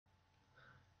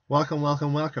Welcome,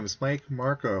 welcome, welcome. It's Mike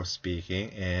Marko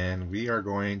speaking, and we are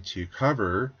going to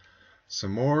cover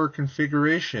some more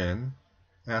configuration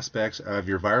aspects of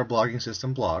your viral blogging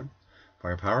system blog,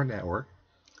 Firepower Network.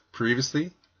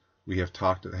 Previously, we have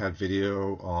had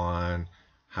video on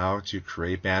how to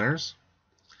create banners,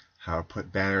 how to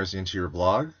put banners into your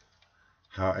blog,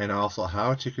 and also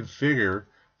how to configure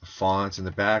the fonts and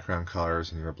the background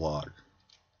colors in your blog.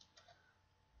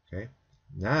 Okay.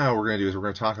 Now we're going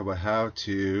to talk about how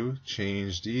to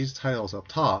change these titles up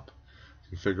top,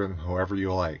 configure them however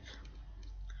you like.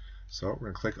 So we're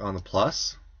going to click on the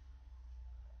plus.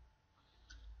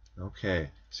 Okay,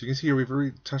 so you can see here we've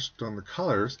already touched on the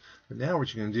colors, but now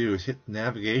what you're going to do is hit the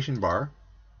navigation bar,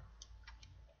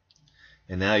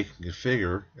 and now you can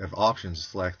configure, have options,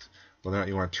 select whether or not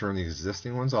you want to turn the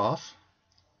existing ones off.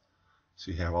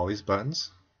 So you have all these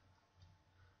buttons.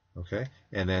 Okay,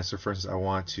 and then so for instance I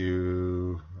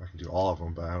can do all of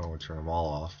them, but I don't want to turn them all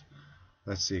off.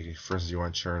 Let's see, for instance you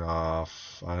want to turn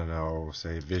off, I don't know,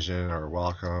 say vision or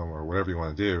welcome or whatever you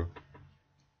want to do.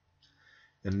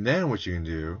 And then what you can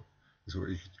do is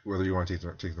whether you want to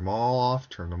take them all off,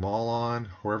 turn them all on,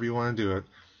 however you want to do it,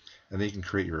 and then you can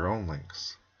create your own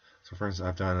links. So for instance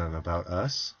I've done an about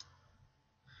us,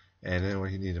 and then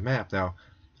what you need a map. Now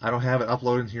I don't have it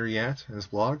uploaded here yet in this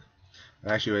blog.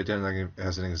 Actually, what I did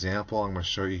as an example, I'm going to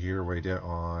show you here what I did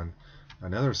on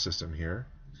another system here.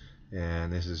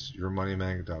 And this is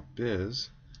r.mike.biz.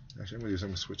 Actually, I'm going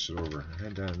to switch it over. I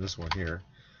had done this one here.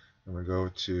 I'm going to go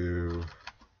to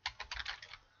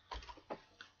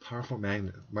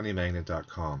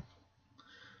powerfulmoneymagnet.com.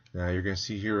 Now, you're going to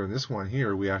see here in this one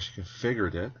here, we actually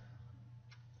configured it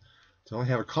to only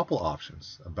have a couple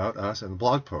options, about us and the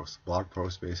blog post. The blog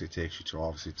post basically takes you to,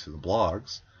 obviously, to the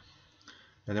blogs.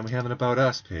 And then we have an About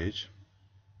Us page.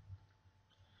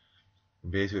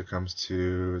 And basically it comes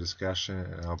to a discussion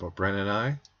about Bren and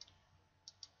I,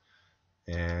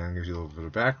 and gives you a little bit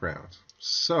of background.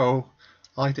 So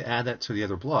I like to add that to the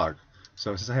other blog.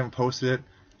 So since I haven't posted it,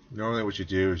 normally what you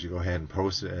do is you go ahead and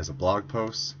post it as a blog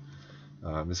post.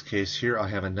 In this case here, I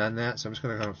haven't done that, so I'm just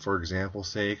going to, for example's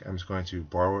sake, I'm just going to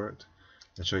borrow it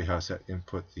and show you how to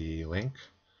input the link.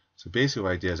 So basically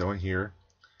what I did is I went here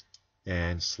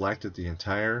and selected the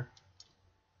entire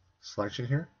selection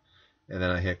here, and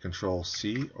then I hit Control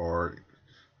C, or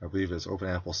I believe it's Open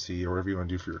Apple C, or whatever you want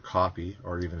to do for your copy,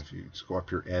 or even if you just go up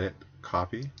here, Edit,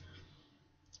 Copy.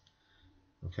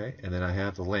 Okay, and then I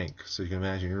have the link. So you can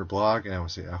imagine your blog, and I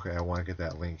would say, okay, I want to get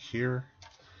that link here,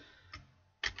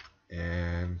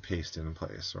 and paste it in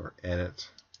place, or Edit,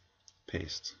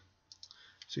 Paste.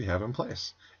 So you have it in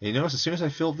place. And you notice as soon as I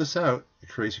filled this out, it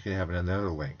creates, you can have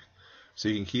another link. So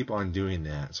you can keep on doing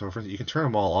that. So for instance, you can turn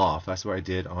them all off. That's what I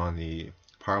did on the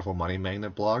Powerful Money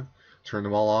Magnet blog. Turned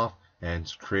them all off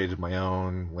and created my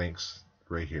own links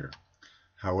right here.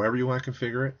 However you want to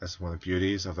configure it, that's one of the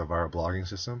beauties of the viral blogging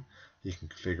system. You can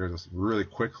configure this really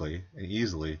quickly and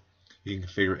easily. You can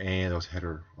configure any of those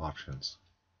header options.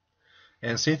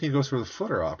 And the same thing goes for the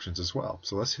footer options as well.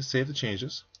 So let's save the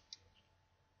changes.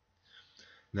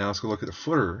 Now let's go look at the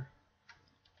footer.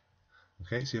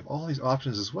 Okay, so you have all these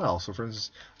options as well. So for instance,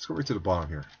 let's go right to the bottom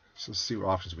here. So let's see what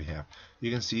options we have.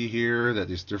 You can see here that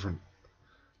there's different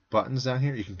buttons down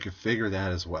here. You can configure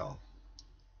that as well.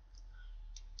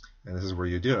 And this is where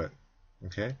you do it.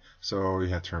 Okay, so you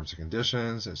have terms and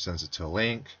conditions. It sends it to a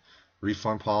link.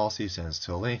 Refund policy sends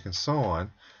to a link, and so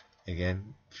on.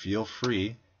 Again, feel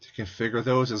free to configure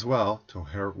those as well to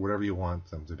whatever you want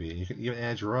them to be. And you can even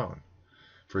add your own.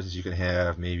 For instance, you can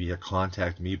have maybe a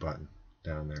contact me button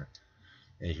down there.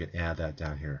 And you can add that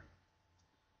down here.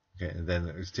 Okay, and then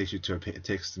it takes you to it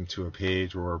takes them to a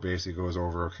page where it basically goes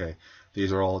over. Okay,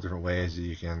 these are all different ways that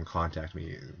you can contact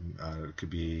me. It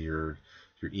could be your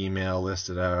email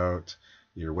listed out,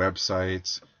 your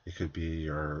websites. It could be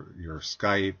your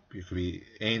Skype. It could be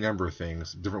any number of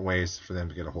things. Different ways for them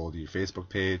to get a hold of your Facebook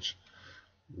page.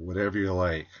 Whatever you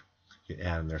like, you can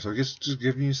add them there. So just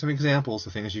giving you some examples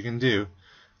of things you can do.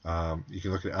 You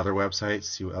can look at other websites,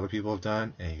 see what other people have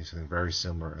done, and you can see something very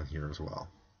similar in here as well.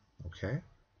 Okay?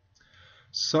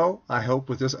 So I hope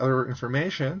with this other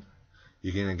information,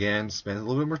 you can again spend a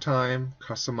little bit more time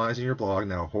customizing your blog.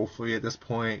 Now, hopefully at this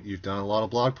point, you've done a lot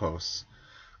of blog posts.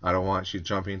 I don't want you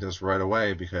jumping into this right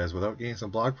away, because without getting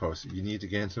some blog posts, you need to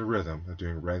get into the rhythm of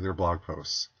doing regular blog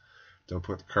posts. Don't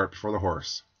put the cart before the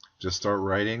horse. Just start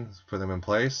writing, put them in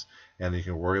place, and you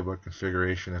can worry about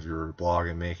configuration of your blog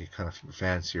and make it kind of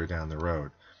fancier down the road.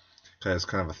 Because it's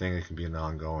kind of a thing that can be an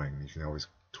ongoing. You can always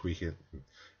tweak it and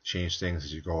change things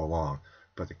as you go along.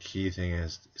 But the key thing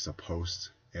is a post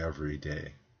every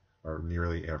day, or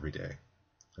nearly every day.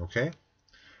 Okay?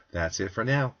 That's it for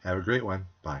now. Have a great one.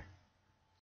 Bye.